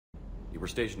You were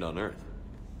stationed on Earth.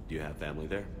 Do you have family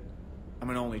there? I'm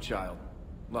an only child.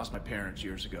 Lost my parents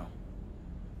years ago.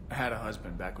 I had a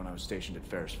husband back when I was stationed at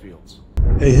Ferris Fields.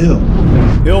 Hey, Hill.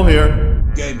 Hill here.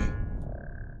 Gaming.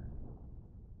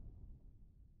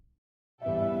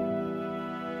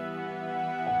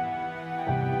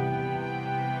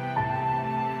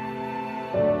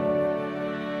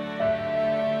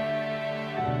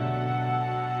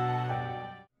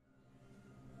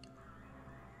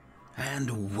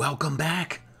 And welcome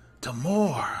back to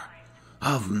more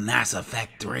of Mass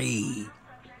Effect 3.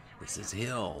 This is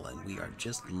Hill, and we are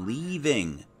just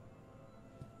leaving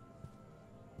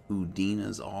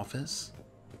Udina's office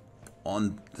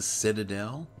on the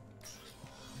Citadel.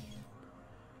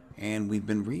 And we've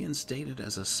been reinstated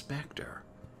as a Spectre.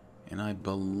 And I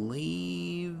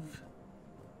believe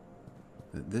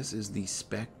that this is the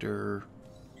Spectre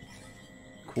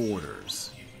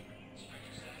quarters.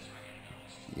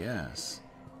 Yes.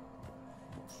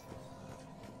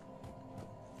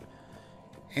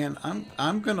 And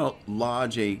I'm gonna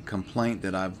lodge a complaint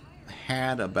that I've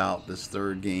had about this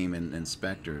third game in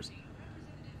Spectres.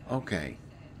 Okay.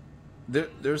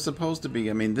 There's supposed to be,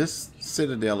 I mean, this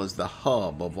Citadel is the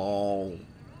hub of all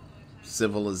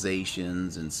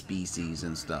civilizations and species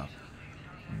and stuff.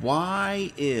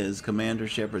 Why is Commander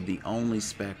Shepard the only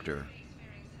Spectre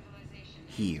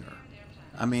here?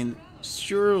 I mean,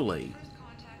 surely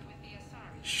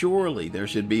there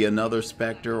should be another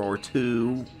Spectre or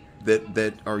two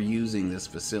that are using this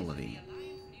facility.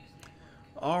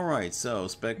 Alright, so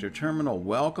Spectre Terminal,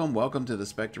 welcome to the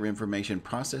Spectre Information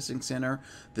Processing Center.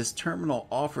 This terminal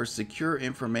offers secure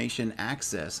information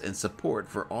access and support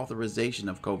for authorization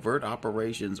of covert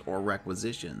operations or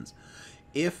requisitions.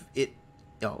 It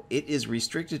is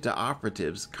restricted to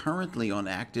operatives currently on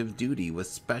active duty with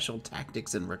special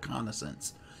tactics and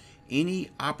reconnaissance. Any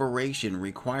operation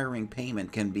requiring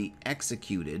payment can be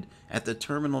executed at the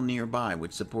terminal nearby,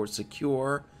 which supports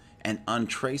secure and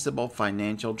untraceable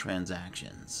financial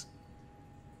transactions.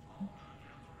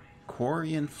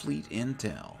 Quarian Fleet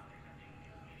Intel.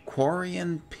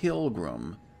 Quarian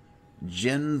Pilgrim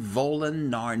Genvolan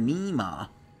Narnima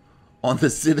on the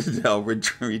Citadel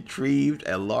retrieved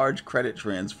a large credit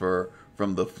transfer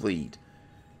from the fleet.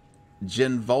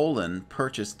 Genvolan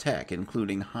purchased tech,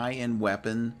 including high-end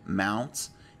weapon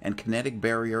mounts and kinetic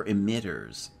barrier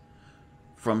emitters,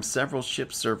 from several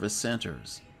ship service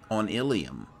centers. On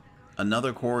Ilium,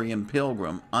 another Quarian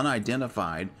pilgrim,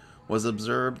 unidentified, was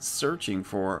observed searching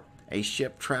for a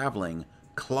ship traveling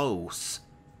close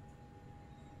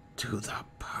to the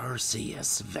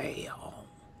Perseus Veil.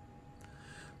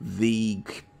 The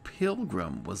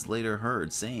pilgrim was later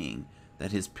heard saying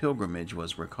that his pilgrimage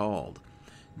was recalled.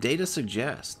 Data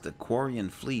suggests the Quarian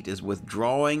fleet is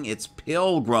withdrawing its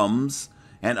pilgrims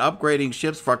and upgrading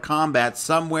ships for combat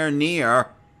somewhere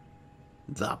near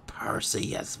the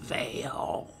Perseus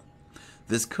Veil.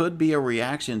 This could be a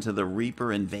reaction to the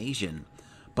Reaper invasion,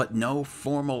 but no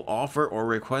formal offer or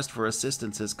request for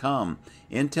assistance has come.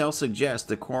 Intel suggests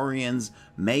the Quarians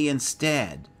may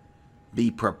instead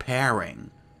be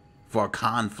preparing for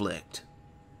conflict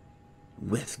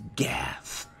with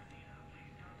Geth.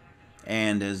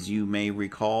 And as you may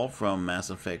recall from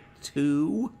Mass Effect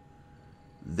 2,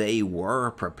 they were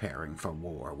preparing for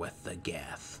war with the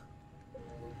Geth.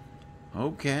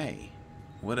 Okay,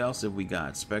 what else have we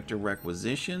got? Spectre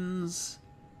requisitions.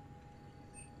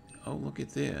 Oh, look at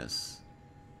this.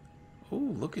 Oh,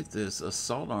 look at this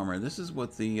assault armor. This is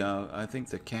what the, I think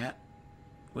the Cat,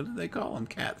 what do they call them?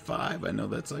 Cat 5? I know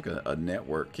that's like a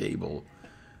network cable.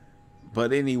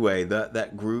 But anyway,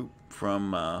 that group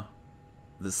from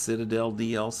the Citadel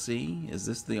DLC, is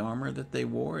this the armor that they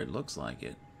wore? It looks like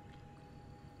it.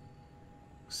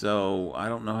 So, I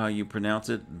don't know how you pronounce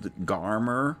it. The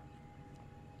Garmer.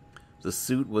 The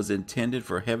suit was intended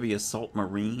for heavy assault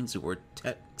marines who were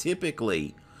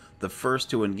typically the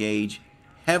first to engage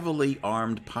heavily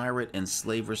armed pirate and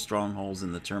slaver strongholds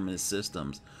in the Terminus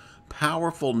systems.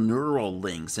 Powerful neural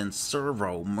links and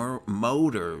servo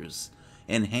motors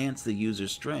enhance the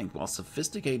user's strength, while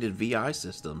sophisticated VI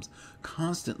systems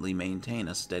constantly maintain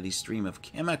a steady stream of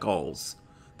chemicals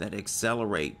that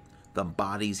accelerate the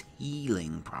body's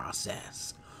healing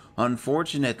process.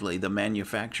 Unfortunately, the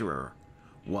manufacturer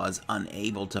was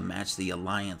unable to match the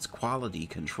Alliance quality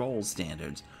control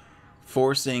standards,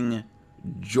 forcing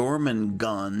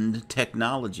Jormungand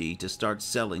technology to start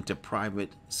selling to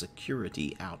private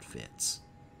security outfits.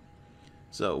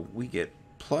 So we get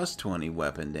plus 20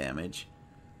 weapon damage,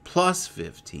 plus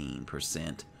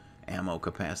 15% ammo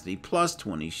capacity, plus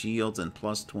 20 shields, and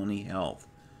plus 20 health.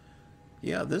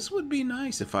 Yeah, this would be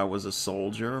nice if I was a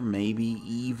soldier, maybe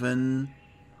even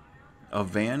a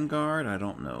Vanguard? I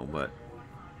don't know, but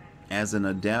as an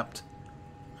Adept,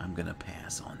 I'm going to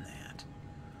pass on that.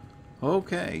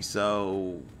 Okay,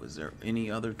 so is there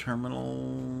any other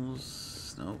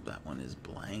terminals? Nope, that one is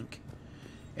blank.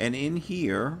 And in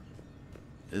here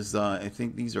is, I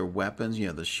think these are weapons.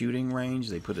 Yeah, the shooting range.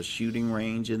 They put a shooting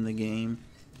range in the game.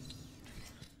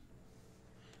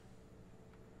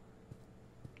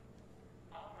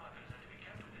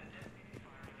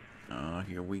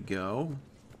 Here we go.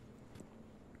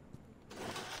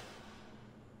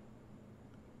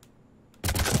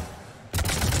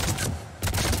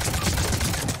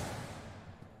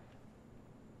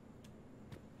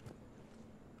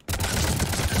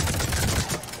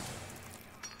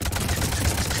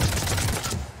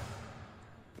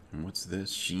 And what's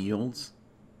this? Shields?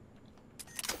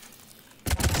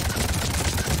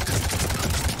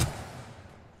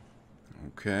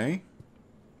 Okay.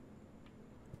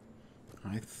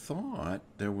 I thought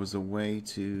there was a way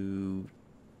to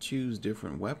choose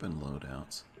different weapon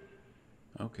loadouts.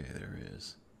 Okay, there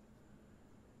is.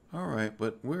 All right,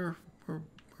 but we're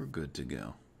good to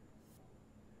go.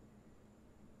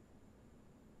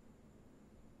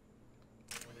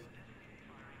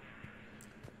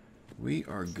 We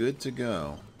are good to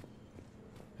go.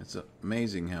 It's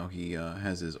amazing how he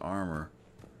has his armor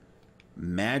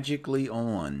magically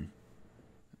on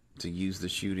to use the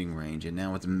shooting range, and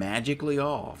now it's magically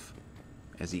off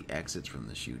as he exits from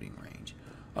the shooting range.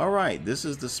 Alright, this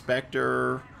is the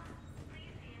Spectre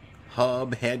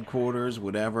hub, headquarters,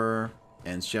 whatever,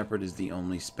 and Shepard is the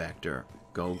only Spectre.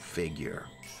 Go figure.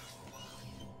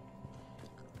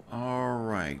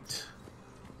 Alright.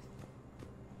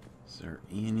 Is there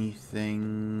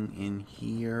anything in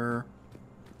here?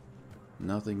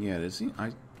 Nothing yet.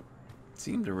 I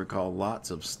seem to recall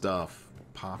lots of stuff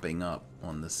popping up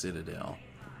on the Citadel,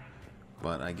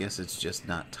 but I guess it's just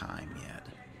not time yet.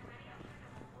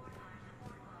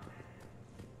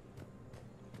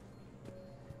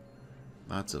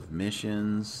 Lots of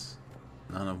missions,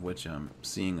 none of which I'm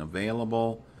seeing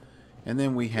available. And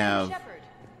then we have Shepard.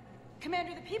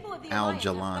 Commander, the people of the Al Alliance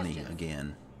have Jelani questions.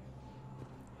 again.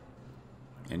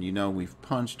 And you know we've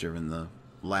punched her in the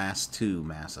last two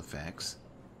Mass Effects.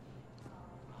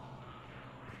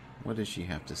 What does she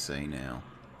have to say now?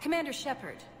 Commander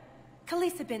Shepard,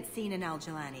 Khaleesa been seen in Al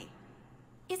Jelani.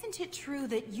 Isn't it true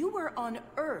that you were on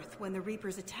Earth when the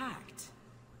Reapers attacked?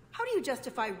 How do you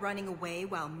justify running away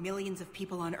while millions of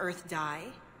people on Earth die?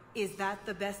 Is that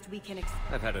the best we can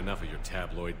expect? I've had enough of your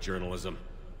tabloid journalism.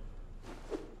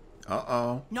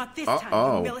 Uh-oh. Not this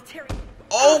time, you military.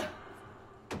 Oh!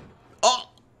 Oh!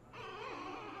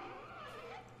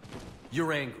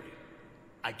 You're angry.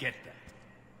 I get that.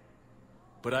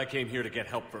 But I came here to get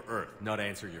help for Earth, not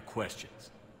answer your questions.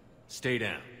 Stay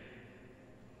down.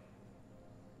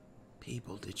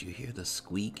 People, did you hear the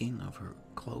squeaking of her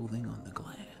clothing on the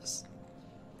glass?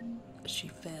 She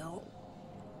fell.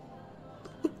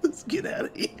 Let's get out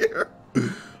of here.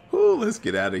 Oh, let's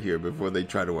get out of here before they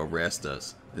try to arrest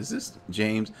us. Is this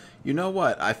James? You know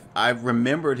what? I've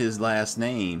remembered his last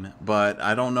name, but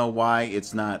I don't know why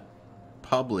it's not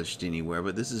published anywhere.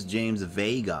 But this is James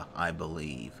Vega, I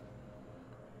believe.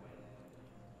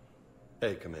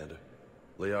 Hey, Commander.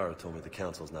 Liara told me the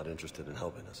Council's not interested in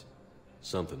helping us.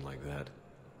 Something like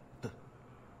that.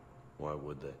 Why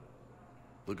would they?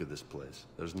 Look at this place.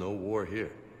 There's no war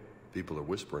here. People are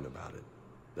whispering about it.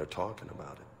 They're talking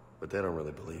about it, but they don't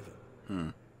really believe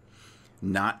it.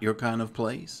 Not your kind of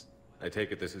place? I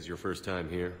take it this is your first time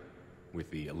here? With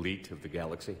the elite of the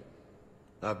galaxy?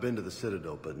 I've been to the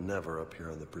Citadel, but never up here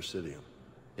on the Presidium.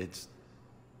 It's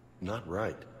not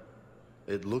right.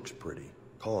 It looks pretty,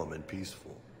 calm and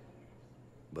peaceful.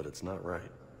 But it's not right.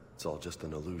 It's all just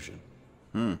an illusion.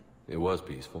 It was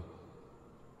peaceful.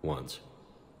 Once.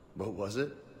 But was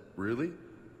it? Really?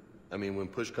 I mean, when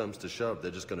push comes to shove,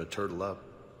 they're just gonna turtle up.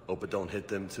 Hope it don't hit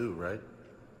them too, right?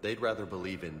 They'd rather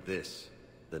believe in this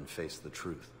than face the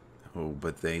truth. Oh,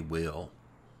 but they will.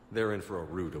 They're in for a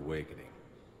rude awakening.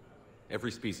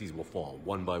 Every species will fall,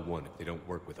 one by one, if they don't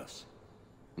work with us.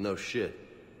 No shit.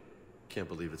 Can't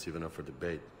believe it's even up for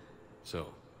debate. So,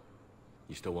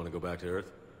 you still want to go back to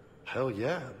Earth? Hell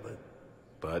yeah,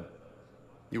 Bud?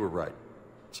 you were right.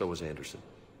 So was Anderson.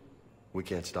 We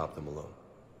can't stop them alone.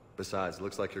 Besides,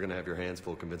 looks like you're gonna have your hands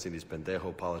full convincing these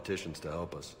pendejo politicians to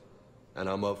help us. And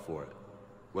I'm up for it.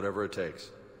 Whatever it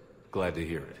takes. Glad to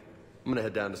hear it. I'm gonna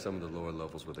head down to some of the lower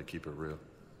levels where they keep it real.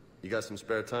 You got some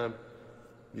spare time?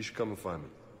 You should come and find me.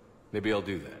 Maybe I'll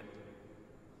do that.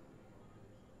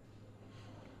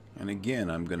 And again,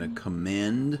 I'm going to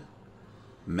commend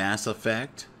Mass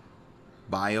Effect,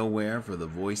 BioWare for the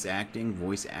voice acting,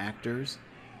 voice actors.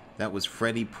 That was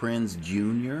Freddie Prinze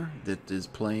Jr. that is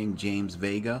playing James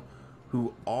Vega,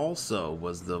 who also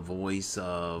was the voice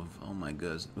of, oh my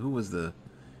goodness, who was the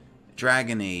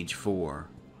Dragon Age 4?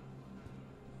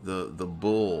 The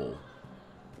bull,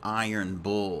 Iron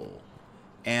Bull.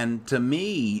 And to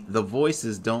me, the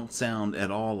voices don't sound at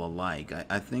all alike.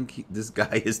 I think this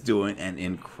guy is doing an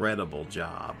incredible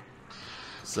job.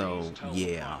 So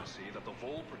yeah,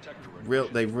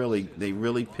 they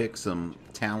really picked some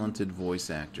talented voice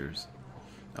actors.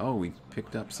 Oh, we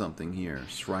picked up something here.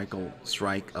 Strike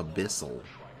Abyssal.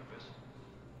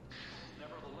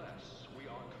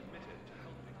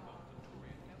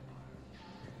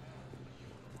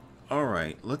 All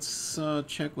right, let's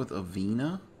check with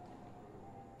Avina.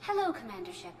 Hello,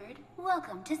 Commander Shepard.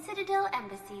 Welcome to Citadel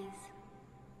Embassies.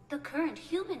 The current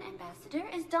human ambassador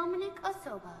is Dominic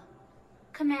Osoba.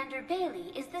 Commander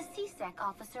Bailey is the CSEC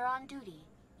officer on duty.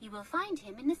 You will find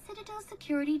him in the Citadel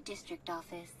Security District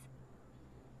Office.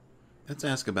 Let's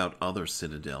ask about other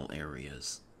Citadel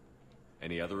areas.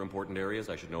 Any other important areas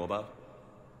I should know about?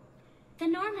 The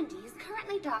Normandy is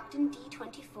currently docked in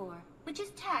D-24, which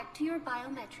is tagged to your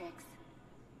biometrics.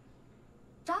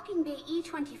 Docking Bay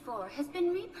E-24 has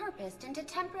been repurposed into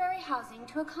temporary housing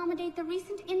to accommodate the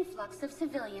recent influx of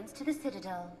civilians to the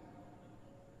Citadel.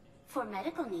 For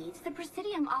medical needs, the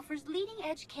Presidium offers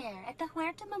leading-edge care at the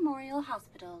Huerta Memorial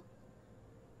Hospital.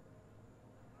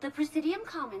 The Presidium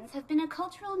Commons have been a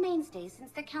cultural mainstay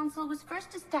since the Council was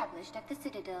first established at the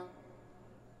Citadel.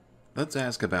 Let's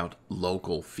ask about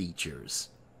local features.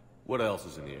 What else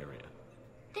is in the area?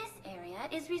 This area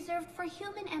is reserved for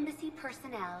human embassy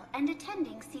personnel and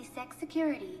attending CSEC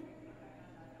security.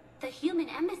 The human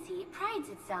embassy prides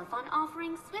itself on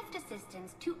offering swift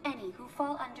assistance to any who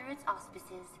fall under its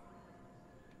auspices.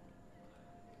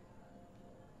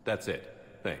 That's it.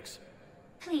 Thanks.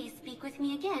 Please speak with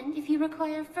me again if you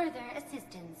require further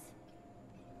assistance.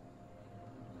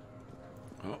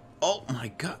 Oh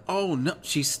my god. Oh no,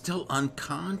 she's still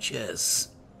unconscious.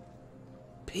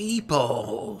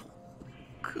 People.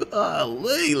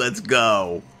 Golly, let's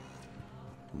go.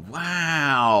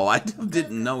 Wow, I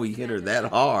didn't know he hit her that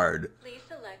hard. Please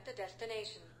select a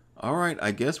destination. Alright,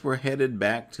 I guess we're headed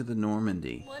back to the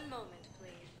Normandy. One moment,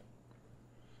 please.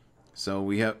 So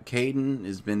we have Caden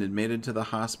has been admitted to the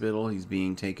hospital. He's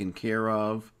being taken care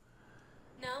of.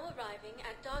 Now arriving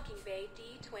at Docking Bay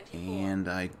D-24. And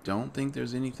I don't think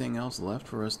there's anything else left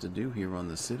for us to do here on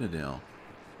the Citadel.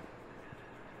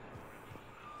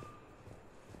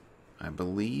 I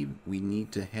believe we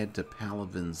need to head to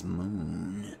Palaven's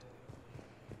moon.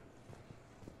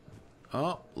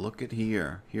 Oh, look at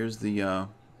here. Here's the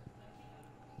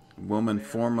woman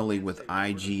formerly with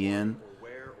IGN.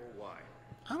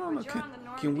 I don't know.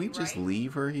 Can we just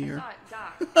leave her here?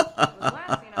 Was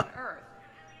last seen on Earth.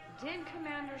 Did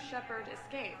Commander Shepard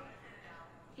escape?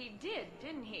 He did,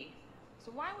 didn't he?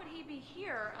 So why would he be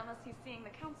here unless he's seeing the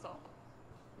Council?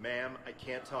 Ma'am, I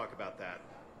can't talk about that.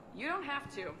 You don't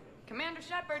have to. Commander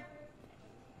Shepard.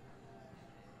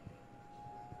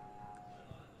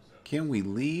 Can we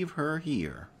leave her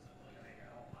here?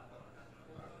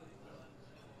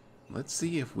 Let's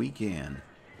see if we can.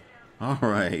 All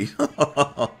right.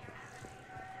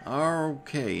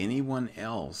 Okay, anyone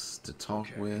else to talk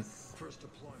with? First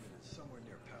deployment is somewhere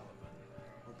near Palaven.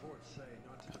 Reports say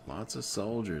not to... Lots of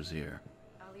soldiers here.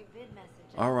 I'll leave vid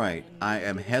messages. All right, I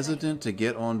am hesitant to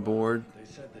get on board They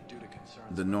said that due to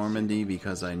concerns the Normandy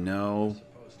because I know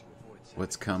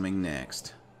what's coming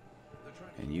next.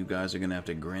 And you guys are going to have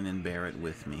to grin and bear it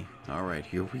with me. All right,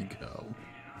 here we go.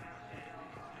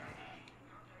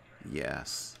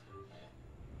 Yes.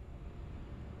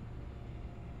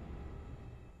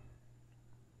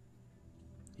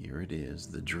 Here it is,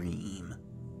 the dream.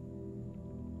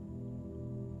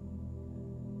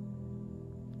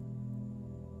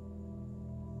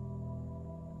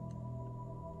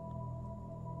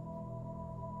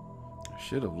 I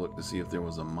should have looked to see if there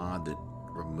was a mod that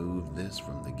removed this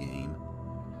from the game.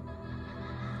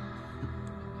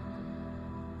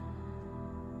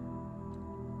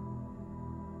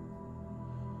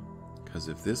 Because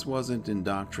if this wasn't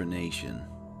indoctrination,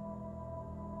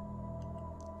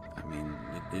 I mean,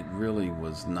 it really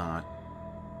was not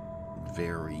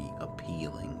very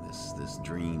appealing, this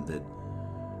dream that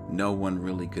no one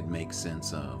really could make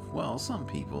sense of. Well, some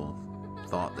people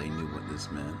thought they knew what this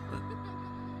meant, but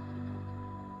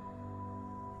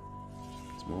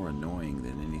it's more annoying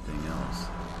than anything else.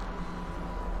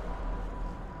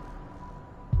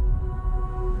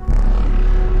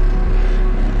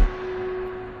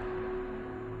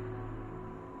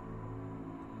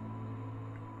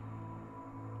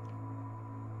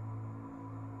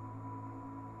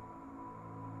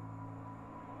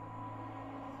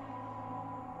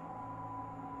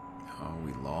 Oh,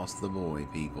 we lost the boy,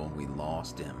 people. We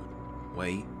lost him.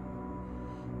 Wait.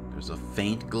 There's a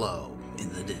faint glow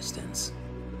in the distance.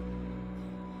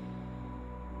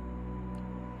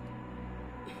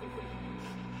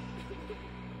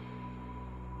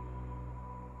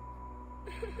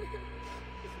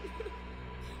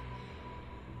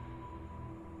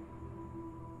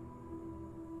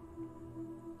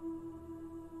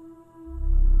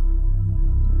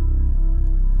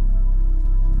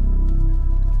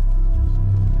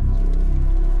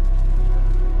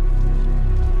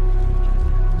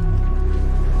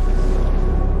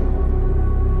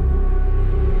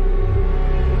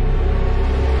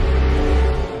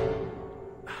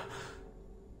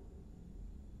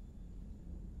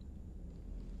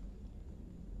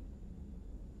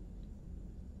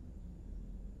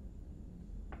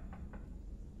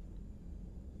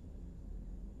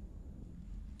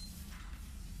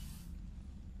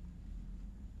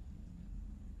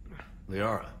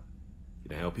 Liara,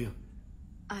 can I help you?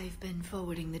 I've been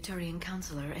forwarding the Turian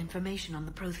Counselor information on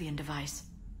the Prothean device.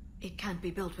 It can't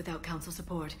be built without Council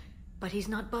support, but he's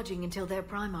not budging until their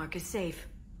Primarch is safe.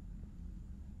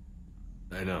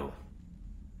 I know.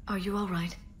 Are you all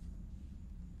right?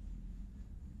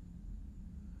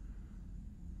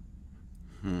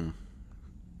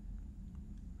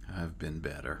 I've been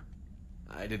better.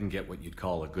 I didn't get what you'd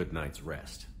call a good night's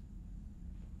rest.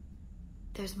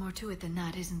 There's more to it than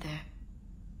that, isn't there?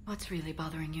 What's really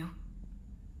bothering you?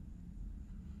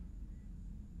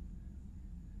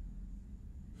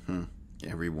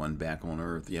 Everyone back on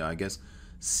Earth. Yeah, I guess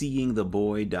seeing the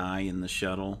boy die in the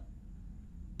shuttle,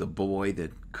 the boy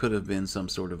that could have been some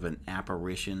sort of an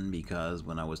apparition, because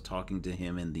when I was talking to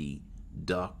him in the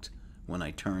duct, when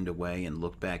I turned away and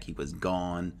looked back, he was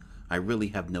gone. I really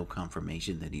have no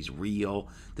confirmation that he's real.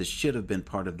 This should have been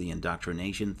part of the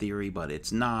indoctrination theory, but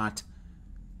it's not.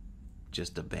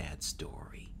 Just a bad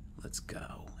story. Let's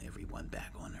go. Everyone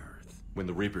back on Earth. When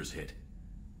the Reapers hit,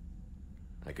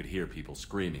 I could hear people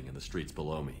screaming in the streets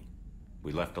below me.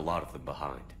 We left a lot of them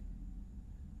behind.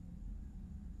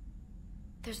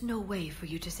 There's no way for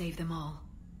you to save them all.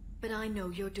 But I know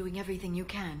you're doing everything you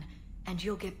can, and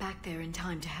you'll get back there in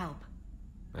time to help.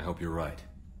 I hope you're right.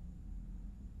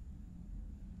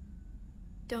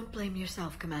 Don't blame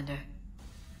yourself, Commander.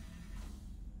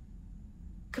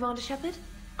 Commander Shepard?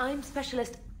 I'm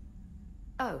Specialist...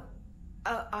 Oh.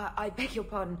 I beg your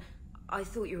pardon. I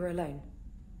thought you were alone.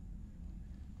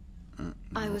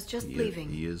 I was just leaving.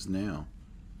 He is now.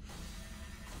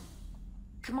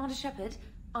 Commander Shepard,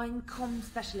 I'm Comm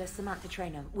Specialist Samantha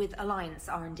Traynor with Alliance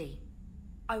R&D.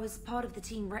 I was part of the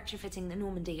team retrofitting the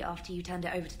Normandy after you turned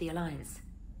it over to the Alliance.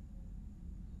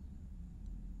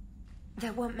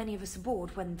 There weren't many of us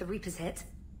aboard when the Reapers hit.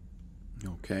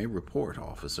 Okay, report,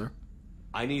 officer.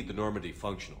 I need the Normandy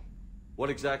functional. What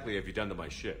exactly have you done to my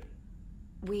ship?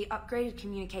 We upgraded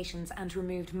communications and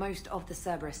removed most of the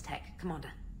Cerberus tech,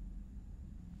 Commander.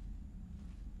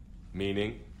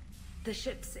 Meaning? The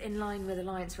ship's in line with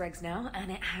Alliance regs now,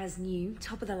 and it has new,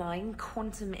 top-of-the-line,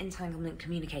 quantum entanglement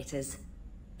communicators.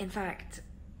 In fact,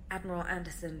 Admiral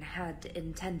Anderson had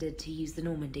intended to use the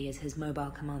Normandy as his mobile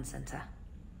command center.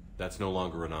 That's no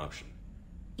longer an option.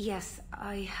 Yes,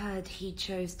 I heard he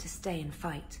chose to stay and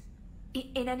fight.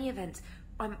 In any event,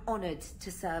 I'm honored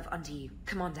to serve under you,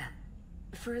 Commander.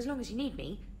 For as long as you need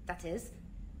me, that is.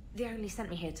 They only sent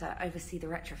me here to oversee the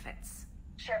retrofits.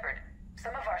 Shepard,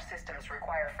 some of our systems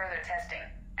require further testing,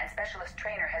 and Specialist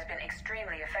Traynor has been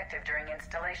extremely effective during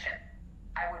installation.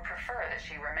 I would prefer that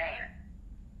she remain.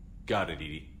 Got it,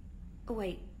 Edie. Oh,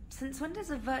 wait, since when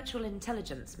does a virtual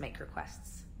intelligence make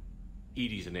requests?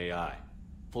 Edie's an AI.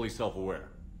 Fully self-aware.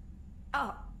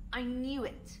 Oh, I knew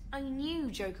it. I knew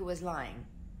Joker was lying.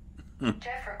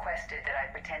 Jeff requested that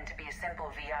I pretend to be a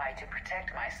simple VI to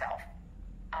protect myself.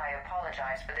 I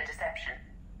apologize for the deception.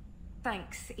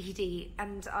 Thanks, Edie,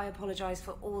 and I apologize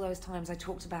for all those times I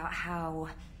talked about how...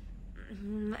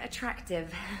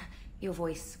 attractive your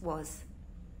voice was.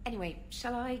 Anyway,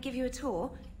 shall I give you a tour?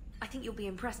 I think you'll be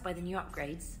impressed by the new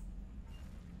upgrades.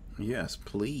 Yes,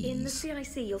 please. In the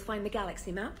CIC, you'll find the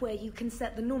galaxy map where you can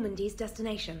set the Normandy's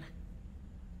destination.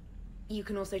 You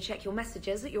can also check your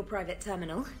messages at your private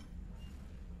terminal.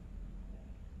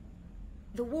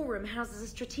 The War Room houses a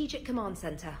strategic command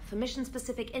center for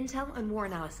mission-specific intel and war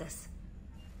analysis.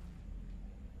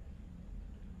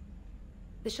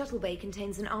 The shuttle bay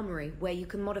contains an armory where you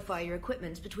can modify your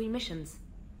equipment between missions.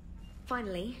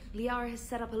 Finally, Liara has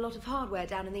set up a lot of hardware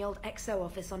down in the old XO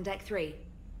office on Deck 3.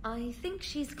 I think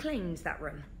she's claimed that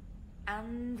room.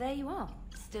 And there you are.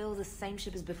 Still the same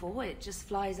ship as before, it just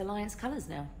flies Alliance colors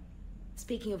now.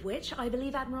 Speaking of which, I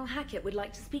believe Admiral Hackett would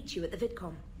like to speak to you at the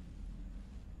VidCon.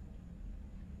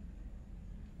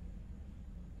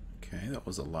 Okay, that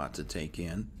was a lot to take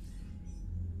in.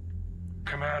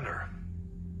 Commander,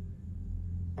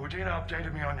 Udina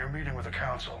updated me on your meeting with the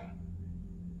Council.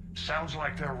 Sounds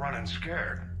like they're running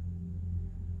scared.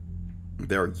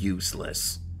 They're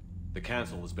useless. The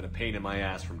Council has been a pain in my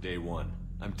ass from day one.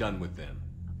 I'm done with them.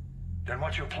 Then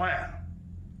what's your plan?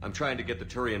 I'm trying to get the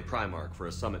Turian Primarch for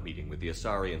a summit meeting with the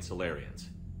Asari and Solarians.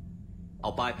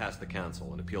 I'll bypass the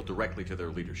Council and appeal directly to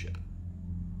their leadership.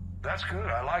 That's good,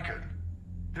 I like it.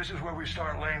 This is where we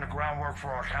start laying the groundwork for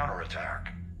our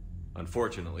counterattack.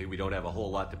 Unfortunately, we don't have a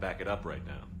whole lot to back it up right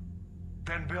now.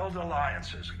 Then build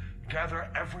alliances. Gather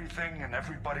everything and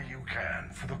everybody you can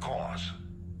for the cause.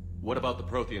 What about the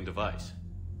Prothean device?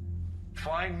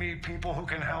 Find me people who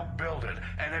can help build it,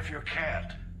 and if you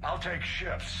can't, I'll take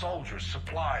ships, soldiers,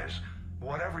 supplies,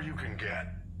 whatever you can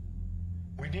get.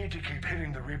 We need to keep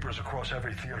hitting the Reapers across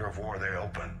every theater of war they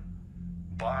open.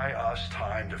 Buy us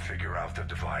time to figure out the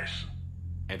device.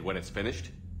 And when it's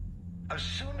finished?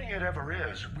 Assuming it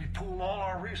ever is, we pool all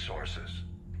our resources.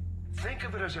 Think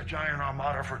of it as a giant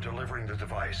armada for delivering the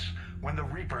device when the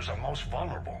Reapers are most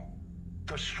vulnerable.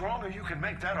 The stronger you can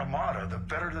make that armada, the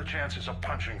better the chances of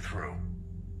punching through.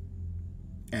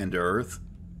 And Earth?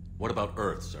 What about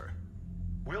Earth, sir?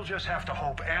 We'll just have to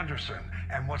hope Anderson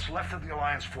and what's left of the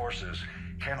Alliance forces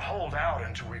can hold out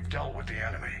until we've dealt with the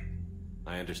enemy.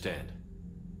 I understand.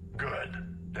 Good.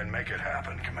 Then make it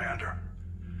happen, Commander.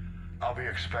 I'll be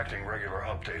expecting regular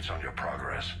updates on your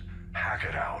progress. Hack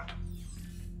it out.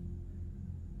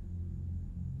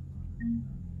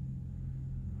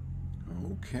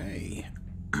 Okay.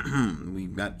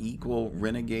 We've got equal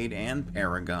Renegade and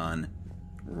Paragon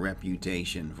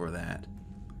reputation for that.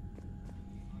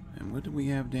 And what do we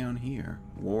have down here?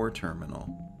 War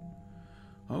Terminal.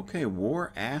 Okay,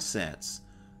 war assets.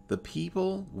 The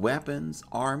people, weapons,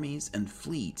 armies, and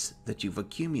fleets that you've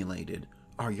accumulated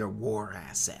are your war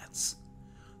assets.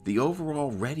 The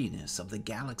overall readiness of the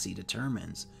galaxy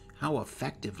determines how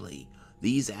effectively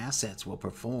these assets will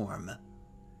perform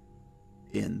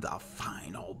in the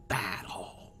final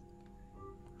battle.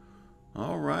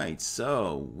 Alright,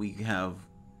 so we have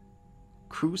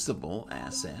Crucible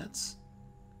assets.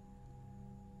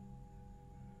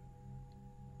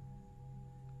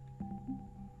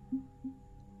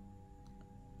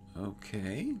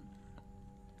 Okay.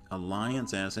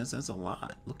 Alliance assets, that's a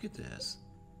lot. Look at this.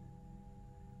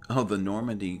 Oh, the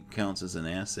Normandy counts as an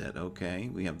asset. Okay,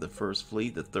 we have the 1st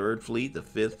Fleet, the 3rd Fleet, the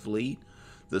 5th Fleet,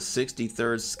 the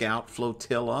 63rd Scout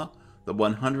Flotilla, the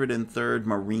 103rd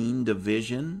Marine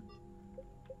Division.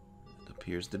 It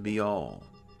appears to be all.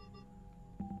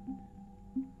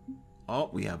 Oh,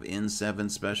 we have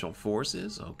N7 Special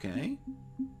Forces. Okay.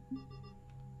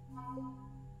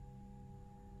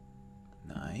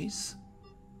 Nice.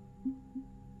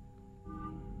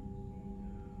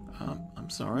 I'm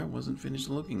sorry, I wasn't finished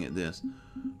looking at this.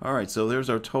 Alright, so there's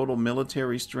our total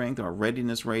military strength. Our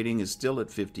readiness rating is still at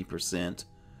 50%.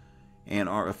 And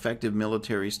our effective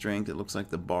military strength, it looks like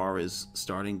the bar is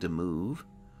starting to move.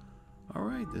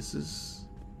 Alright, this is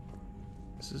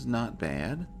not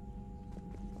bad.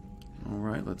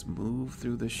 Alright, let's move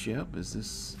through the ship. Is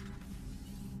this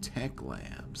Tech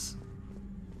Labs?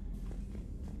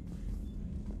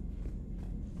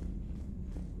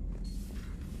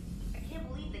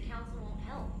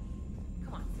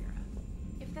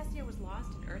 Was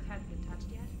lost and Earth hadn't been touched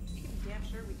yet, you can be damn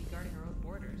sure we'd be guarding our own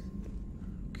borders.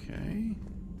 Okay.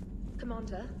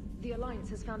 Commander, the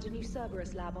Alliance has found a new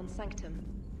Cerberus lab on Sanctum.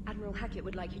 Admiral Hackett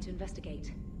would like you to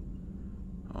investigate.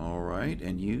 Alright,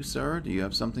 and you, sir, do you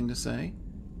have something to say?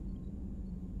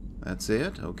 That's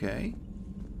it? Okay.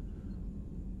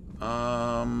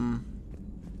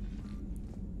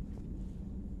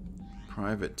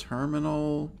 Private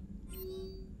terminal.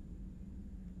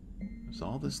 Does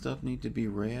all this stuff need to be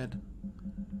read?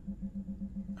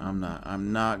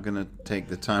 I'm not gonna take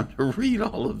the time to read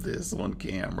all of this on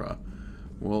camera.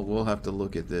 We'll have to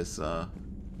look at this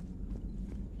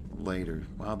later.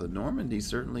 Wow, the Normandy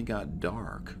certainly got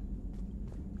dark.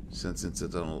 Since it's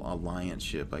an Alliance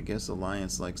ship. I guess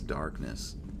Alliance likes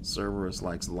darkness. Cerberus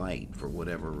likes light for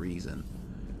whatever reason.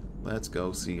 Let's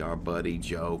go see our buddy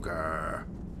Joker.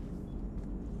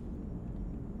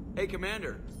 Hey,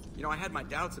 Commander. You know, I had my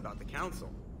doubts about the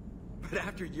Council. But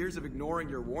after years of ignoring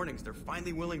your warnings, they're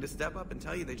finally willing to step up and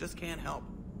tell you they just can't help.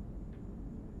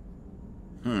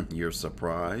 You're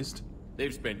surprised?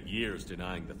 They've spent years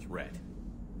denying the threat.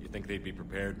 You think they'd be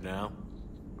prepared now?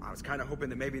 I was kind of hoping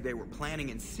that maybe they were planning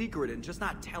in secret and just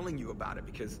not telling you about it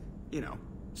because, you know,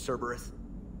 Cerberus.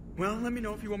 Well, let me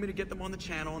know if you want me to get them on the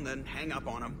channel and then hang up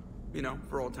on them. You know,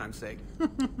 for old time's sake.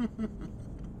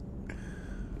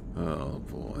 Oh,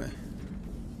 boy.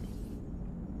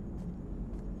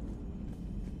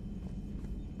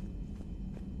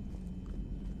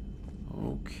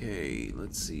 Okay,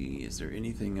 let's see. Is there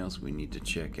anything else we need to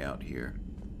check out here?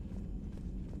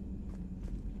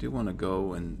 Do want to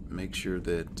go and make sure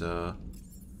that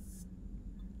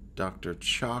Dr.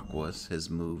 Chakwas has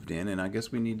moved in, and I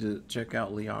guess we need to check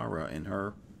out Liara and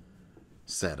her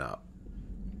setup.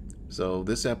 So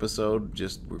this episode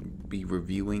just will be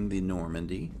reviewing the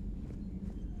Normandy.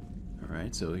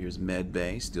 Alright, so here's Med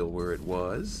Bay, still where it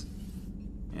was.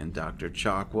 And Dr.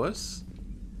 Chakwas.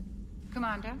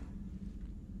 Commander?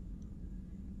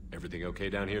 Everything okay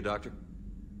down here, Doctor?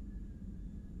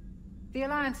 The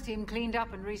Alliance team cleaned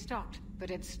up and restocked,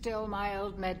 but it's still my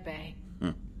old med bay.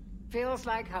 Feels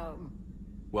like home.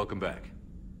 Welcome back.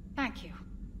 Thank you.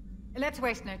 Let's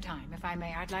waste no time. If I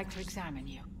may, I'd like to examine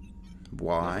you.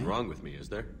 Why? Nothing wrong with me, is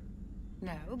there?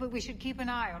 No, but we should keep an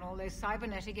eye on all those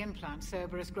cybernetic implants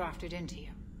Cerberus grafted into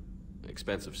you.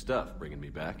 Expensive stuff bringing me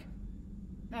back.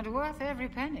 And worth every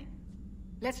penny.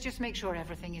 Let's just make sure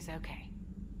everything is okay.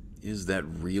 Is that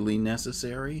really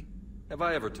necessary? Have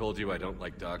I ever told you I don't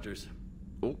like doctors?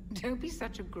 Oh. Don't be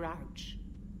such a grouch.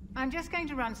 I'm just going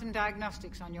to run some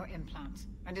diagnostics on your implants,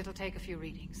 and it'll take a few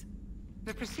readings.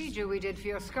 The procedure we did for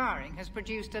your scarring has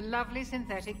produced a lovely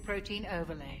synthetic protein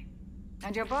overlay.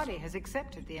 And your body has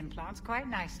accepted the implants quite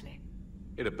nicely.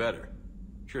 It had better.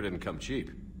 Sure didn't come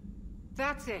cheap.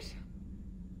 That's it.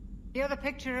 You're the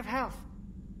picture of health.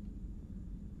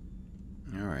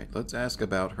 Alright, let's ask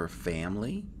about her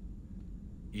family.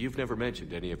 You've never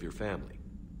mentioned any of your family.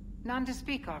 None to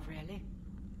speak of, really.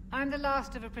 I'm the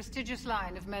last of a prestigious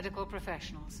line of medical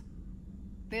professionals.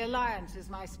 The Alliance is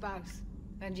my spouse,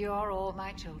 and you're all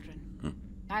my children.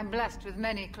 I'm blessed with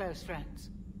many close friends.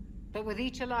 But with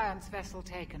each Alliance vessel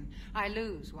taken, I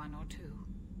lose one or two.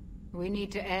 We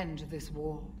need to end this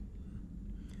war.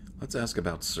 Let's ask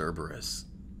about Cerberus.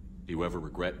 Do you ever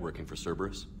regret working for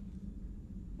Cerberus?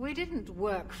 We didn't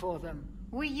work for them.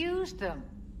 We used them.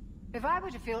 If I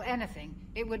were to feel anything,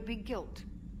 it would be guilt.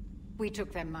 We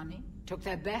took their money, took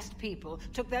their best people,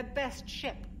 took their best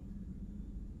ship.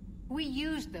 We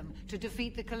used them to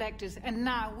defeat the Collectors, and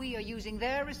now we are using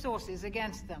their resources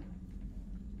against them.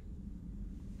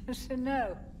 So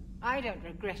no, I don't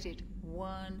regret it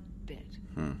one bit.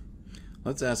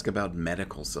 Let's ask about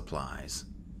medical supplies.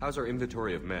 How's our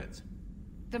inventory of meds?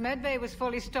 The medbay was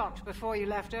fully stocked before you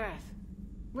left Earth.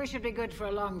 We should be good for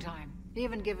a long time,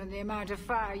 even given the amount of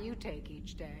fire you take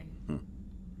each day.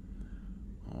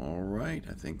 All right,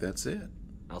 I think that's it.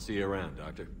 I'll see you around,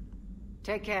 Doctor.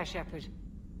 Take care, Shepard.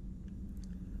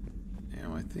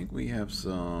 Now, I think we have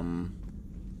some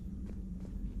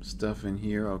stuff in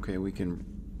here. Okay, we can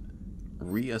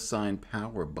reassign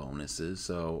power bonuses,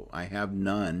 so I have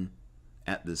none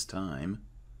at this time.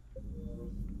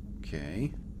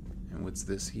 Okay, and what's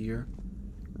this here?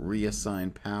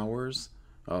 Reassign powers.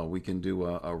 Oh, we can do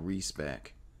a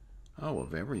respec. Oh,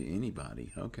 of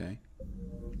anybody. Okay.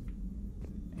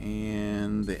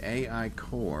 And the AI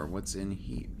core, what's in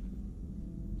here?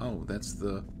 Oh, that's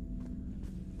the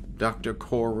Dr.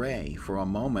 Corey. For a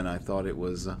moment, I thought it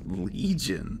was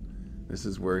Legion. This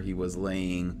is where he was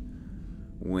laying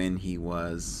when he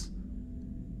was,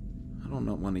 I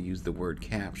don't want to use the word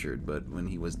captured, but when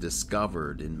he was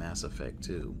discovered in Mass Effect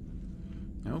 2.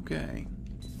 Okay.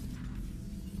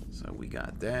 So we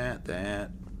got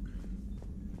that.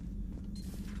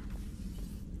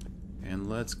 And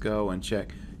let's go and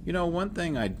check. You know, one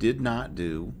thing I did not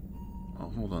do... Oh,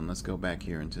 hold on. Let's go back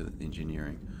here into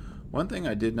engineering. One thing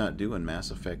I did not do in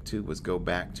Mass Effect 2 was go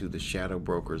back to the Shadow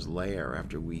Broker's lair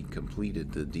after we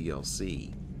completed the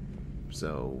DLC.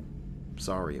 So,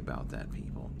 sorry about that,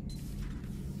 people.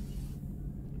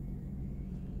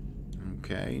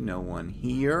 Okay, no one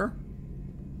here.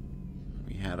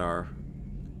 We had our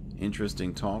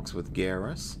interesting talks with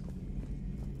Garrus.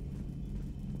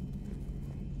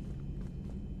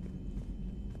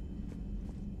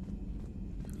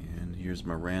 And here's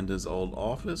Miranda's old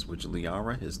office, which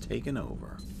Liara has taken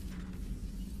over.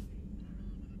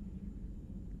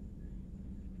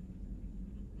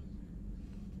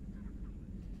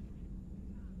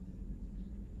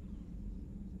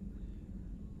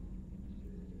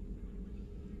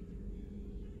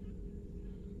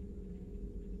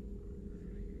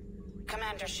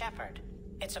 Commander Shepard,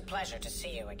 it's a pleasure to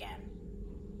see you again.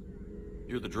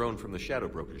 You're the drone from the Shadow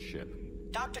Broker's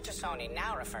ship. Dr. Tassoni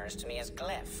now refers to me as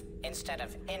Glyph instead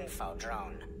of Info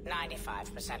Drone,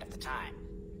 95% of the time.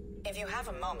 If you have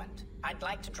a moment, I'd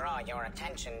like to draw your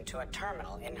attention to a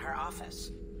terminal in her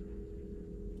office.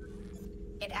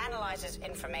 It analyzes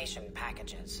information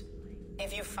packages.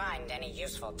 If you find any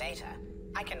useful data,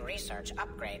 I can research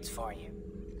upgrades for you.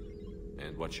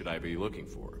 And what should I be looking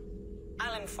for?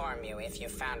 I'll inform you if you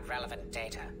found relevant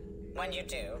data. When you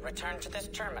do, return to this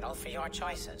terminal for your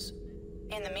choices.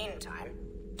 In the meantime,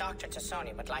 Dr.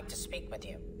 Tassoni would like to speak with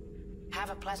you. Have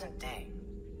a pleasant day.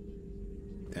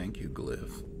 Thank you,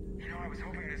 Glyph. You know, I was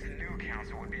hoping this new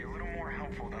council would be a little more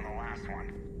helpful than the last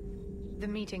one. The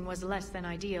meeting was less than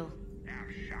ideal.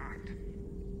 I'm shocked.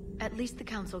 At least the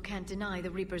council can't deny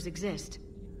the Reapers exist.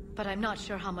 But I'm not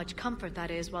sure how much comfort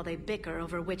that is while they bicker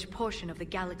over which portion of the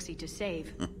galaxy to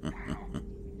save. Wow.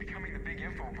 Becoming the big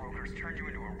info brokers turned you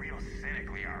into a real cynic,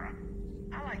 Liara.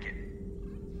 I like it.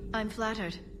 I'm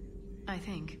flattered. I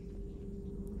think.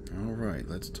 Alright,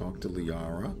 let's talk to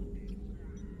Liara.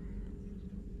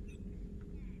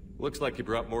 Looks like you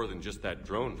brought more than just that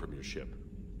drone from your ship.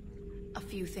 A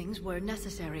few things were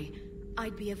necessary.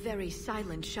 I'd be a very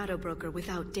silent shadow broker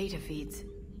without data feeds.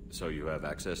 So you have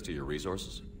access to your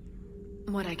resources?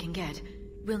 What I can get.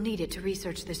 We'll need it to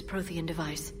research this Prothean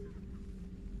device.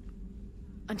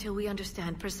 Until we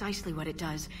understand precisely what it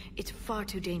does, it's far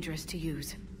too dangerous to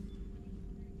use.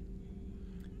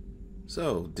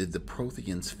 So, did the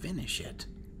Protheans finish it?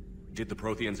 Did the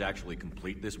Protheans actually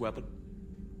complete this weapon?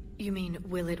 You mean,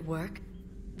 will it work?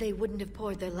 They wouldn't have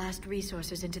poured their last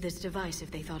resources into this device if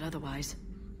they thought otherwise.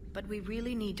 But we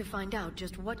really need to find out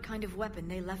just what kind of weapon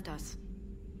they left us.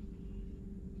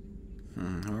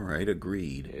 Alright,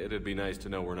 agreed. It'd be nice to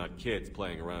know we're not kids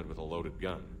playing around with a loaded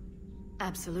gun.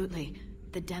 Absolutely.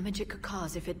 The damage it could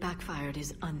cause if it backfired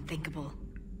is unthinkable.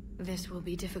 This will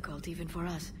be difficult even for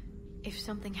us. If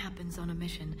something happens on a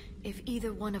mission, if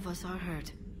either one of us are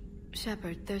hurt.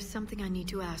 Shepard, there's something I need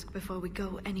to ask before we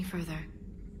go any further.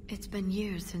 It's been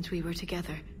years since we were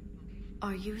together.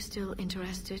 Are you still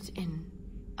interested in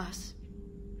us?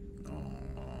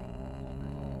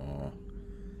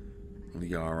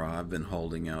 Liara, I've been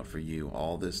holding out for you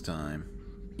all this time,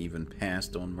 even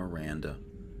passed on Miranda.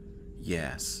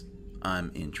 Yes,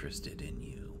 I'm interested in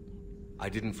you. I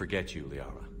didn't forget you,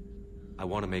 Liara. I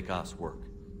want to make us work.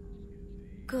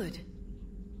 Good.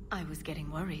 I was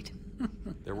getting worried.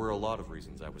 There were a lot of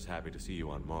reasons I was happy to see you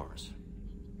on Mars.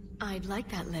 I'd like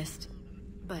that list,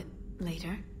 but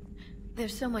later.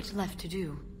 There's so much left to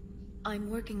do. I'm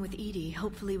working with Edie.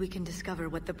 Hopefully we can discover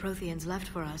what the Protheans left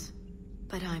for us.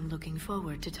 But I'm looking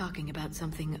forward to talking about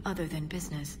something other than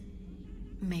business.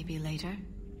 Maybe later?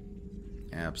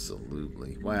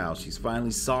 Absolutely. Wow, she's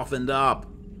finally softened up.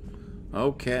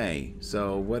 Okay,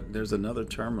 so what? There's another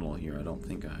terminal here. I don't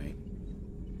think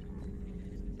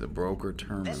the broker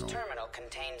terminal. This terminal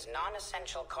contains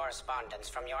non-essential correspondence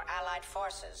from your allied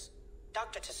forces.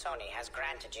 Dr. Tassoni has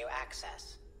granted you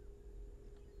access.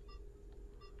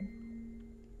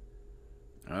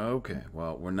 Okay,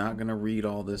 well, we're not going to read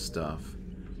all this stuff.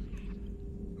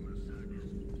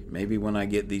 Maybe when I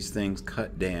get these things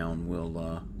cut down,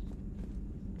 we'll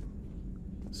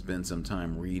spend some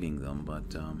time reading them,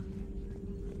 but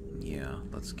yeah,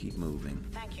 let's keep moving.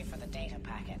 Thank you for the data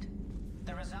packet.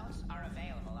 The results are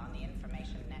available on the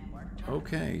information network.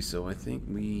 Okay, so I think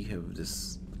we have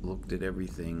just looked at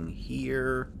everything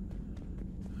here.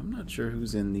 I'm not sure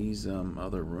who's in these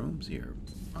other rooms here.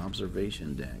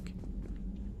 Observation deck.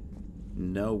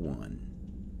 No one.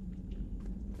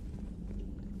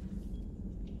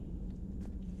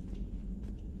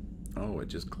 Oh, it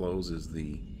just closes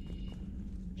the...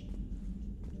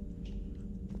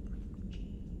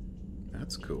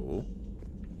 That's cool.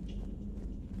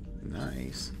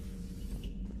 Nice.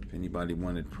 If anybody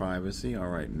wanted privacy,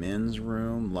 alright, men's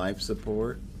room, life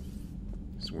support.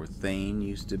 This is where Thane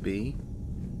used to be.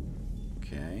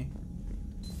 Okay.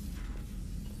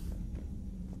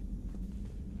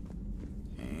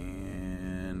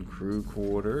 And crew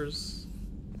quarters.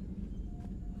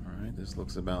 Alright, this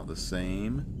looks about the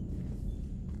same.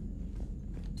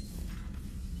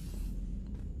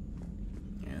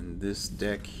 And this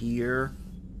deck here,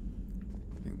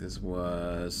 I think this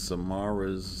was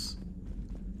Samara's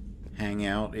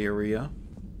hangout area.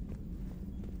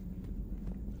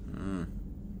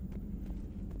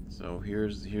 So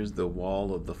here's the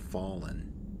Wall of the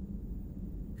Fallen.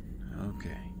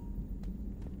 Okay.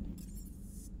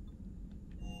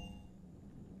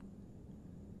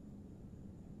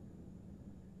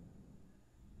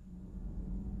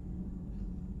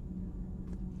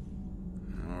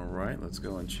 All right, let's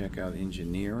go and check out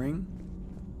engineering.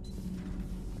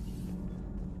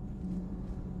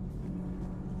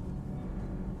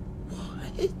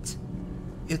 What?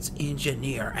 It's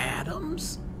Engineer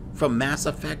Adams? From Mass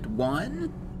Effect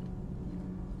 1?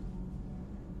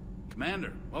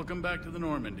 Commander, welcome back to the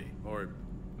Normandy. Or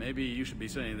maybe you should be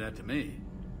saying that to me.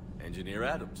 Engineer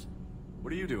Adams,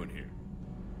 what are you doing here?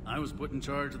 I was put in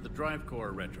charge of the drive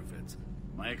core retrofits.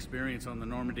 My experience on the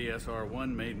Normandy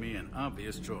SR-1 made me an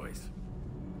obvious choice.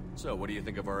 So, what do you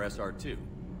think of our SR-2?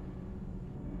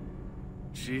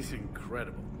 She's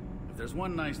incredible. If there's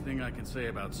one nice thing I can say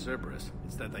about Cerberus,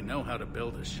 it's that they know how to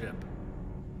build a ship.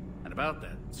 And about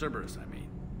that, Cerberus, I mean,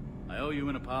 I owe you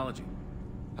an apology.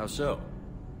 How so?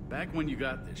 Back when you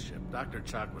got this ship, Dr.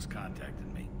 Chalk was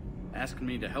contacting me, asking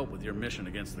me to help with your mission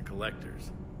against the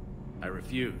Collectors. I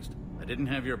refused. I didn't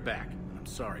have your back, and I'm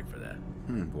sorry for that.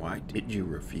 Why did you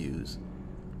refuse?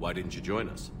 Why didn't you join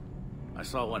us? I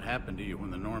saw what happened to you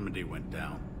when the Normandy went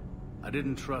down. I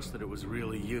didn't trust that it was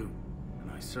really you,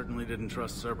 and I certainly didn't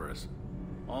trust Cerberus.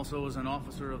 Also, as an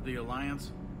officer of the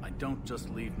Alliance, I don't just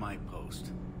leave my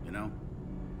post, you know?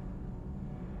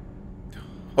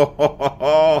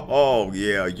 Oh,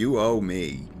 yeah, you owe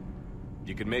me.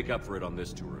 You can make up for it on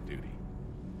this tour of duty.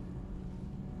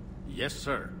 Yes,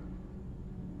 sir.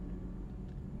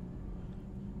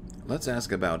 Let's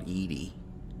ask about Edie.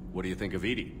 What do you think of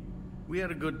Edie? We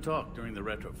had a good talk during the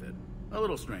retrofit. A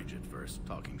little strange at first,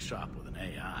 talking shop with an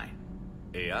AI.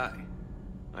 AI?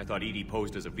 I thought Edie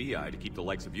posed as a VI to keep the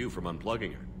likes of you from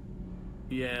unplugging her.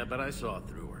 Yeah, but I saw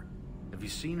through her. Have you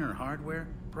seen her hardware?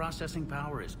 Processing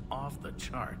power is off the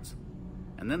charts.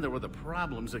 And then there were the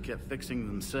problems that kept fixing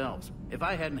themselves. If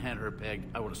I hadn't had her pegged,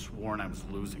 I would have sworn I was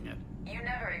losing it. You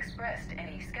never expressed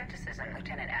any skepticism,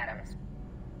 Lieutenant Adams.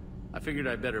 I figured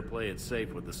I'd better play it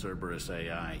safe with the Cerberus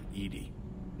AI, Edie.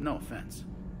 No offense.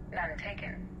 None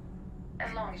taken.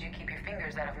 As long as you keep your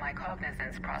fingers out of my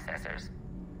cognizance processors.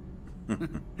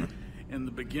 In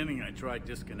the beginning, I tried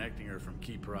disconnecting her from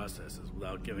key processes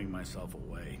without giving myself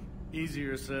away.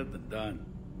 Easier said than done.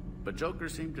 But Joker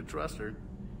seemed to trust her,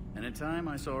 and in time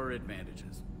I saw her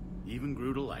advantages. Even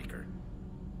grew to like her.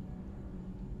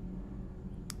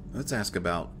 Let's ask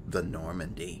about the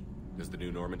Normandy. Does the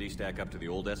new Normandy stack up to the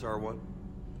old SR-1?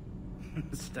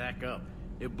 Stack up.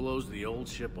 It blows the old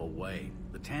ship away.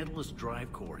 The Tantalus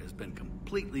drive core has been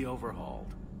completely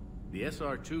overhauled. The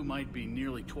SR-2 might be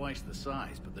nearly twice the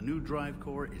size, but the new drive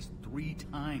core is 3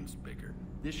 times bigger.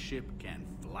 This ship can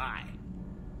fly.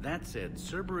 That said,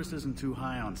 Cerberus isn't too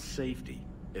high on safety.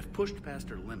 If pushed past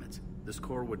her limits, this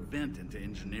core would vent into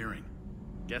engineering.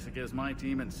 Guess it gives my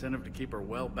team incentive to keep her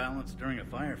well balanced during a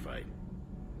firefight.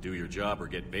 Do your job or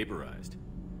get vaporized.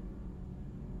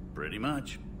 Pretty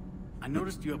much. I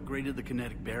noticed you upgraded the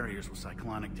kinetic barriers with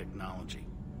cyclonic technology.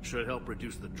 Should help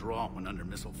reduce the draw when under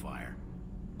missile fire.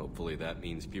 Hopefully that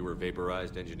means fewer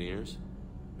vaporized engineers?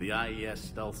 The IES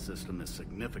stealth system is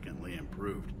significantly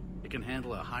improved. It can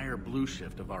handle a higher blue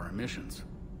shift of our emissions.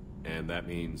 And that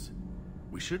means?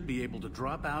 We should be able to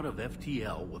drop out of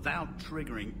FTL without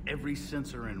triggering every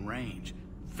sensor in range.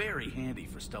 Very handy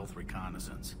for stealth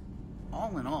reconnaissance.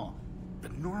 All in all, the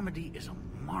Normandy is a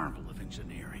marvel of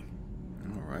engineering.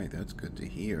 All right, that's good to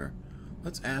hear.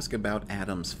 Let's ask about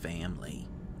Adam's family.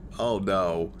 Oh,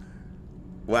 no.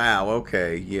 Wow,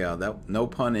 okay, yeah, that no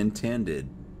pun intended.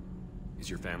 Is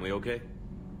your family okay?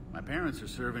 My parents are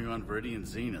serving on Viridian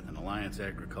Zenith, an Alliance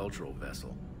agricultural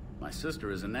vessel. My sister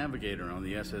is a navigator on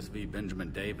the SSV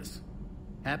Benjamin Davis.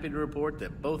 Happy to report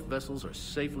that both vessels are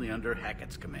safely under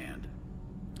Hackett's command.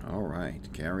 All right,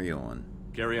 carry on.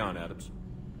 Carry on, Adams.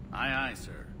 Aye, aye,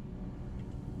 sir.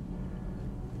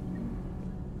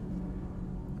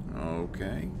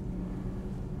 Okay.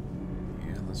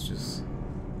 Yeah, let's just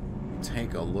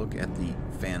take a look at the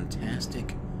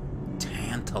fantastic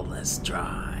Tantalus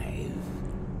drive.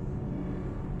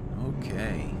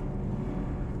 Okay.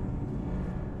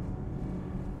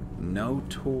 No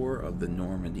tour of the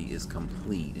Normandy is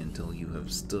complete until you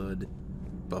have stood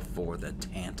before the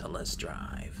Tantalus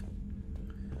drive.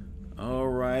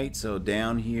 Alright, so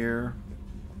down here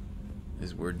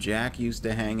is where Jack used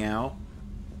to hang out.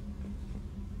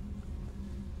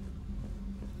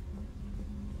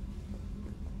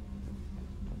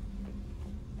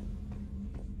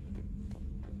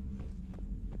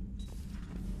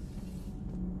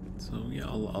 So yeah,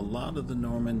 a lot of the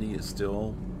Normandy is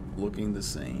still looking the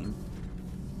same.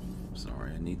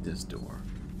 Sorry, I need this door.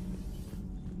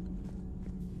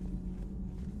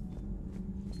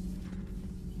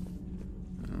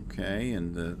 Okay,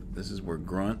 and this is where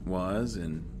Grunt was,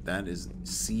 and that is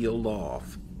sealed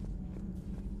off.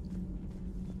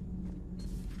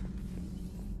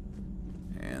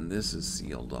 And this is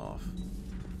sealed off.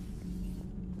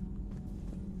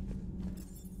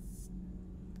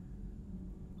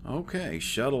 Okay,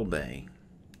 Shuttle Bay.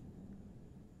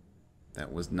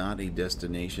 That was not a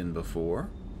destination before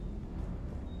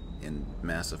in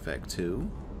Mass Effect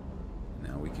 2.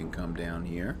 Now we can come down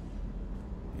here.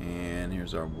 And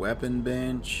here's our weapon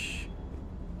bench.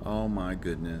 Oh my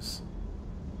goodness.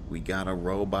 We got a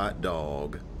robot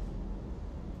dog.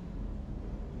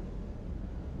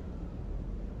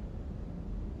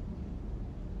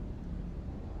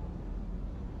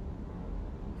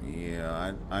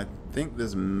 think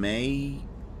this may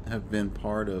have been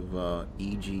part of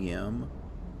EGM.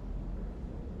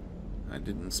 I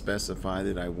didn't specify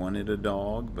that I wanted a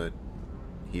dog, but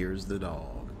here's the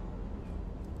dog.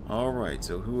 Alright,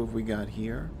 so who have we got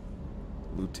here?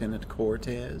 Lieutenant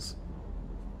Cortez?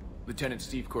 Lieutenant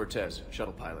Steve Cortez,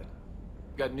 shuttle pilot.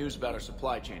 Got news about our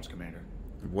supply chains, Commander.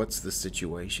 What's the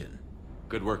situation?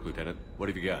 Good work, Lieutenant. What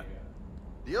have you got?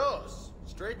 Dios!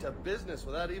 Straight to business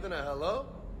without even a hello?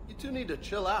 You two need to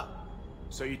chill out.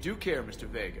 So you do care, Mr.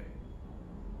 Vega?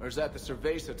 Or is that the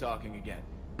Cerveza talking again?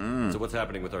 So what's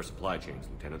happening with our supply chains,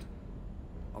 Lieutenant?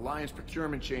 Alliance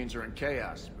procurement chains are in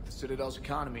chaos, but the Citadel's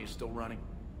economy is still running.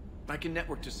 I can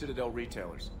network to Citadel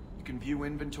retailers. You can view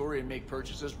inventory and make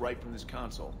purchases right from this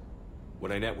console.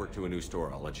 When I network to a new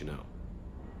store, I'll let you know.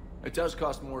 It does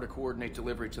cost more to coordinate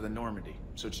delivery to the Normandy,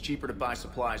 so it's cheaper to buy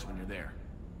supplies when you're there.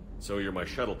 So you're my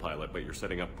shuttle pilot, but you're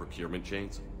setting up procurement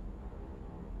chains?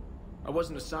 I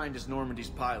wasn't assigned as Normandy's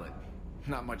pilot.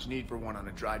 Not much need for one on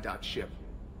a dry dock ship.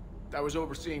 I was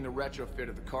overseeing the retrofit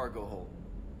of the cargo hold.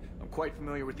 I'm quite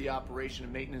familiar with the operation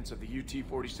and maintenance of the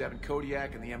UT-47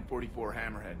 Kodiak and the M44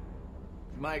 Hammerhead.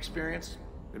 In my experience,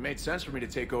 it made sense for me to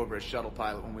take over as shuttle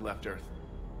pilot when we left Earth.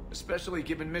 Especially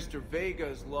given Mr.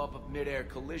 Vega's love of mid-air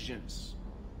collisions.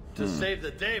 To save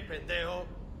the day, pendejo.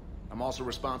 I'm also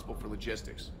responsible for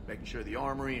logistics, making sure the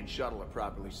armory and shuttle are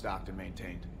properly stocked and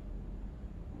maintained.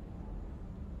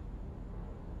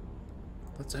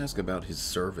 Let's ask about his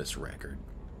service record.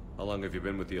 How long have you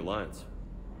been with the Alliance?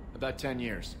 About 10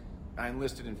 years. I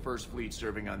enlisted in First Fleet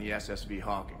serving on the SSV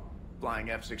Hawking, flying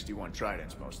F-61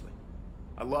 Tridents mostly.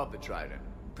 I love the Trident,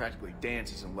 practically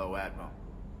dances in low atmo.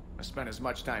 I spent as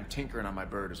much time tinkering on my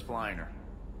bird as flying her.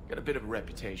 Got a bit of a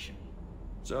reputation.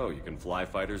 So, you can fly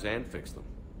fighters and fix them?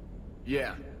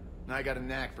 Yeah, and I got a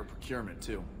knack for procurement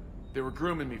too. They were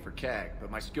grooming me for CAG,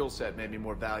 but my skill set made me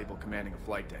more valuable commanding a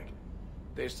flight deck.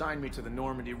 They assigned me to the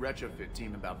Normandy retrofit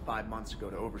team about 5 months ago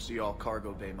to oversee all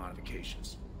cargo bay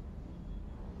modifications.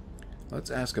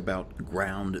 Let's ask about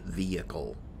ground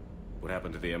vehicle. What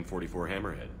happened to the M44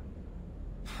 Hammerhead?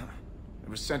 It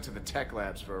was sent to the tech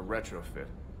labs for a retrofit.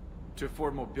 To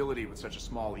afford mobility with such a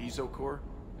small ESO core,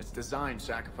 its design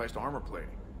sacrificed armor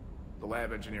plating. The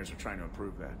lab engineers are trying to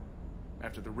improve that.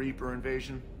 After the Reaper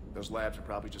invasion, those labs are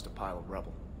probably just a pile of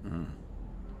rubble.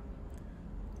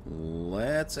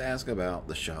 Let's ask about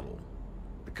the shuttle.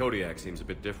 The Kodiak seems a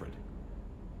bit different.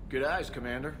 Good eyes,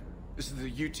 Commander. This is the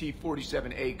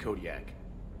UT-47A Kodiak.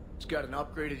 It's got an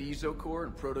upgraded ESO core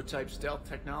and prototype stealth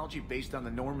technology based on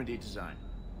the Normandy design.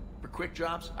 For quick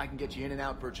drops, I can get you in and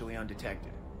out virtually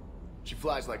undetected. She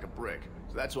flies like a brick,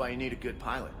 so that's why you need a good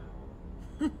pilot.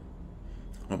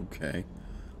 Okay.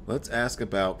 Let's ask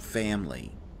about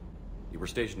family. You were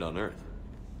stationed on Earth.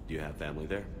 Do you have family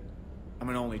there? I'm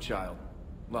an only child.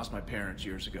 Lost my parents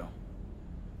years ago.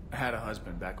 I had a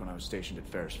husband back when I was stationed at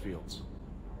Ferris Fields.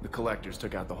 The collectors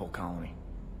took out the whole colony.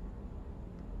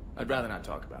 I'd rather not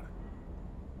talk about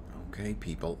it. Okay,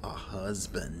 people, a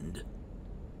husband.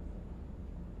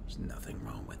 There's nothing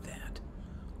wrong with that.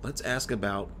 Let's ask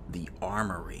about the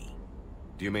armory.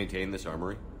 Do you maintain this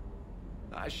armory?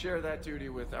 I share that duty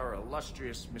with our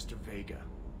illustrious Mr. Vega.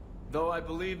 Though I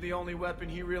believe the only weapon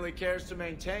he really cares to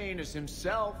maintain is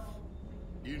himself.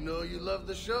 You know you love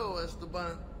the show,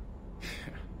 Esteban.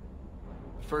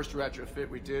 The first retrofit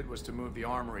we did was to move the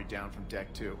armory down from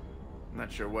Deck 2. I'm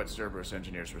not sure what Cerberus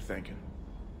engineers were thinking.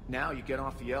 Now you get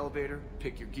off the elevator,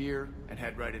 pick your gear, and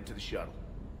head right into the shuttle.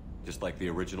 Just like the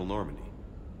original Normandy.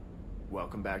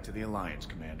 Welcome back to the Alliance,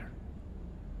 Commander.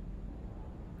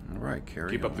 All right, carry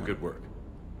on. Keep up the good work.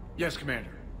 Yes,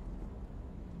 Commander.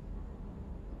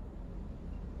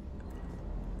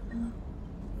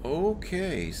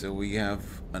 Okay, so we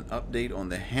have an update on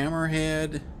the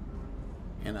Hammerhead,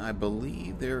 and I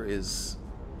believe there is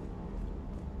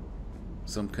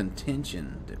some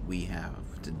contention that we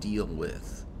have to deal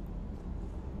with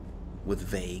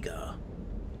Vega.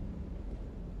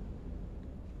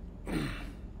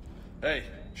 Hey,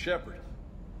 Shepard.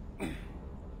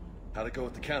 How'd it go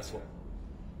with the council?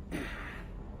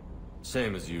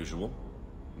 Same as usual.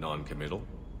 Non-committal.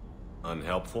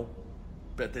 Unhelpful.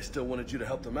 Bet they still wanted you to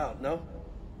help them out, no?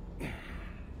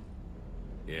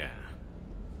 Yeah.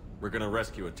 We're gonna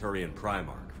rescue a Turian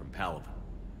Primarch from Palaven.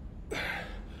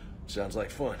 Sounds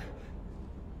like fun.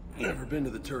 Never been to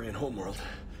the Turian homeworld.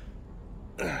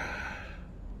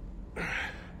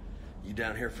 You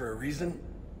down here for a reason?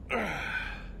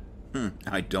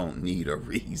 I don't need a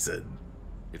reason.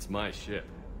 It's my ship.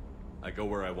 I go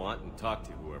where I want and talk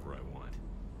to whoever I want.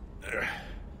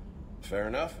 Fair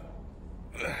enough.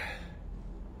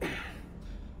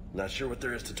 Not sure what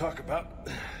there is to talk about.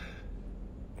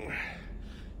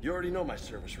 You already know my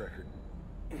service record.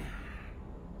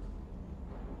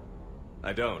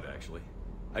 I don't, actually.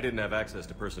 I didn't have access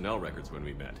to personnel records when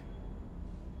we met.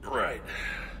 Right.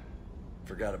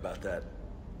 Forgot about that.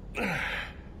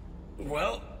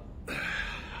 Well...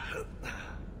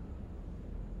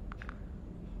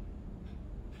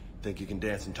 Think you can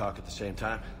dance and talk at the same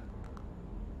time?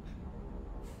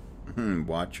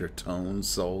 Watch your tone,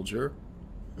 soldier.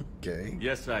 Okay.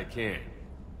 Yes, I can,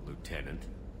 Lieutenant.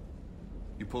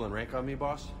 You pulling rank on me,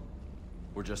 boss?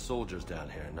 We're just soldiers down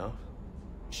here, no?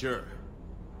 Sure.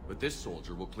 But this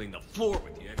soldier will clean the floor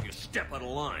with you if you step out of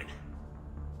line.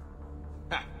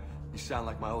 Ha! You sound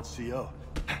like my old CO.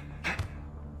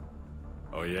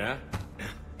 Oh, yeah?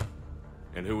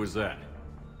 And who was that?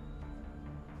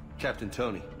 Captain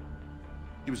Tony.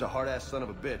 He was a hard-ass son of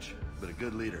a bitch, but a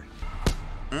good leader.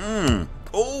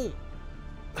 Oh!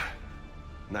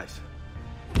 Nice.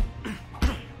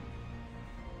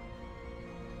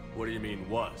 What do you mean,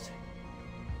 was?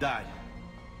 Died.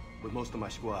 With most of my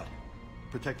squad.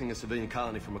 Protecting a civilian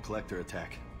colony from a collector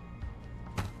attack.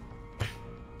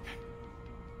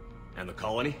 And the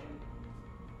colony?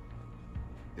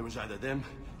 It was either them,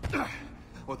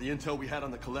 or the intel we had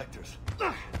on the collectors.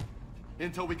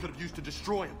 Intel we could have used to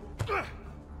destroy them.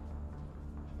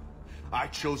 I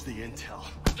chose the intel.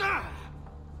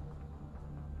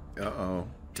 Uh-oh.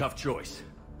 Tough choice.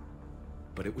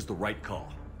 But it was the right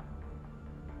call.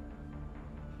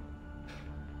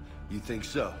 You think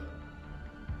so?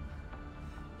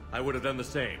 I would have done the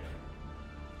same.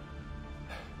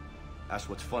 That's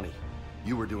what's funny.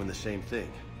 You were doing the same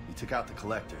thing. You took out the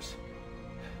collectors.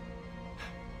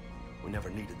 We never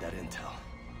needed that intel.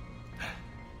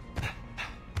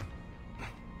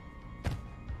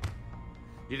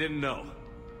 You didn't know.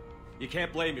 You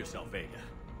can't blame yourself, Vega.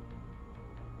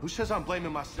 Who says I'm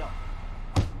blaming myself?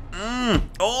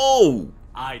 Oh!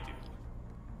 I do.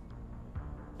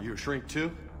 You a shrink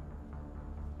too?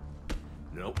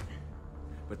 Nope.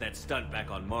 But that stunt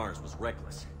back on Mars was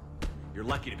reckless. You're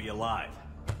lucky to be alive.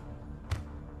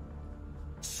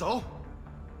 So?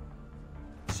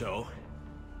 So?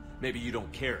 Maybe you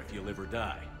don't care if you live or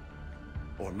die.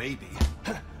 Or maybe...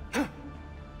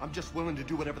 I'm just willing to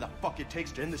do whatever the fuck it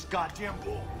takes to end this goddamn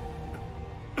war.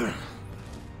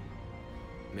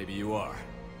 Maybe you are.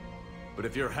 But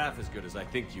if you're half as good as I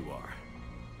think you are,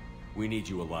 we need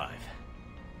you alive.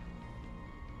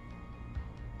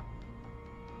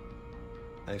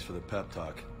 Thanks for the pep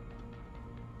talk.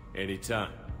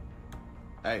 Anytime.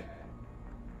 Hey,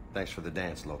 thanks for the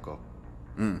dance, loco.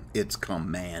 It's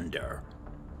Commander.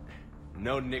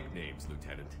 No nicknames,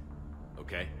 Lieutenant.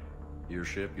 Okay? Your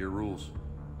ship, your rules.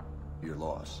 Your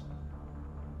loss.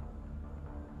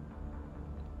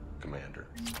 Commander.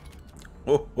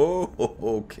 Oh,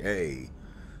 okay.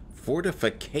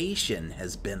 Fortification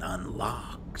has been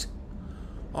unlocked.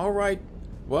 Alright,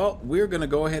 well, we're going to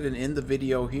go ahead and end the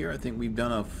video here. I think we've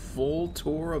done a full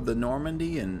tour of the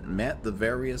Normandy and met the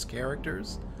various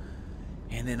characters.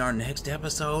 And in our next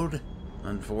episode,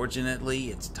 unfortunately,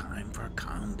 it's time for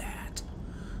combat.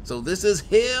 So this is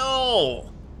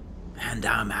Hill, and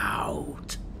I'm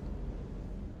out.